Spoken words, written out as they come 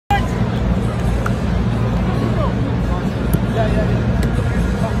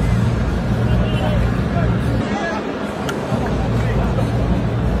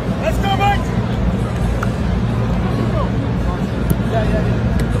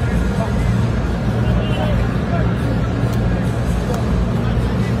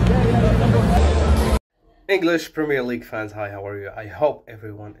English Premier League fans, hi, how are you? I hope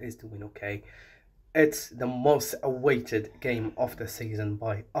everyone is doing okay. It's the most awaited game of the season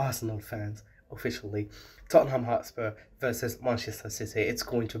by Arsenal fans, officially. Tottenham Hotspur versus Manchester City. It's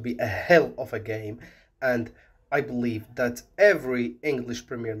going to be a hell of a game, and I believe that every English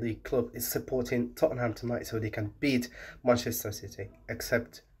Premier League club is supporting Tottenham tonight so they can beat Manchester City,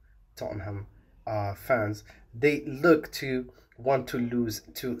 except Tottenham fans. They look to want to lose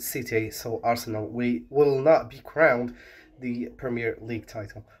to City, so Arsenal will not be crowned the Premier League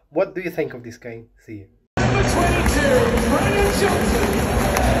title. What do you think of this game? See you. Number 22, Brennan Johnson.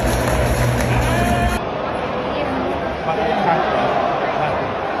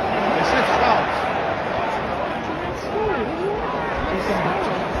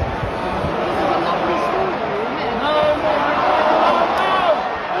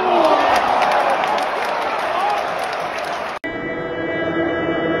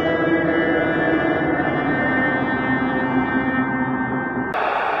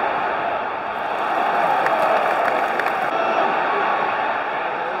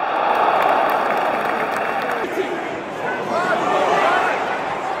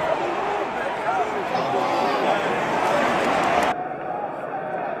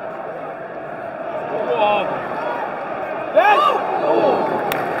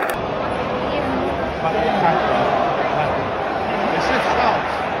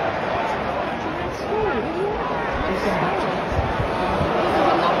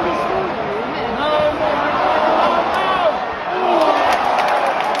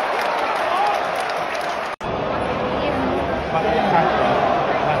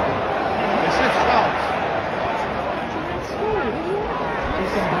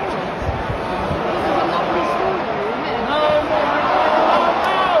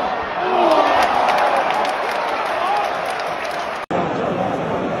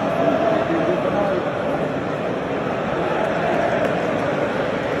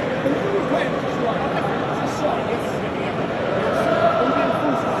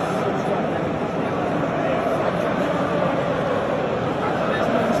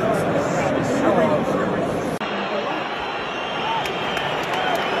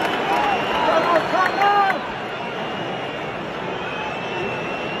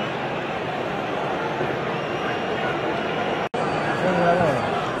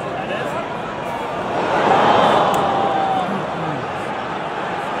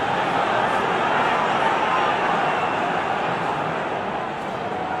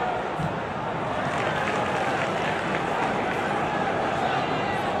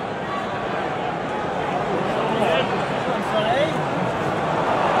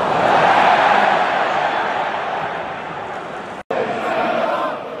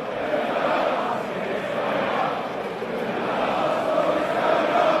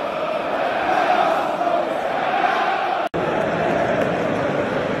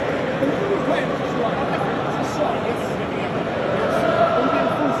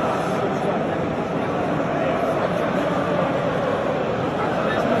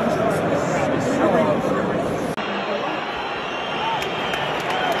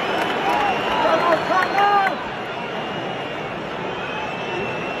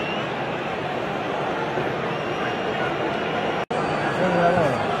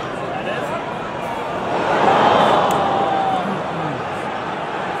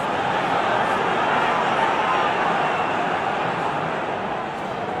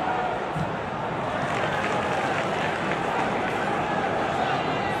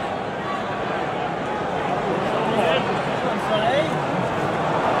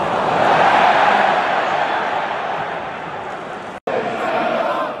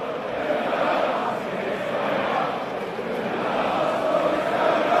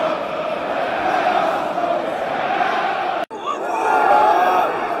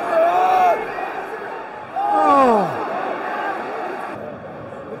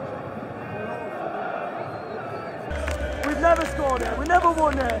 We've never scored it, we never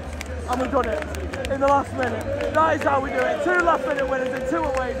won it, and we've done it in the last minute. That is how we do it. 2 last-minute winners in 2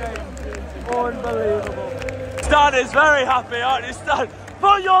 away games. Unbelievable. Stan is very happy, aren't you, Stan?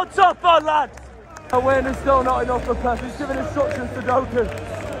 Put your top on, lad! A win is still not enough for Pep. He's giving instructions to Doken.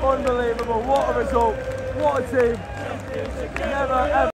 Unbelievable. What a result. What a team. Never ever.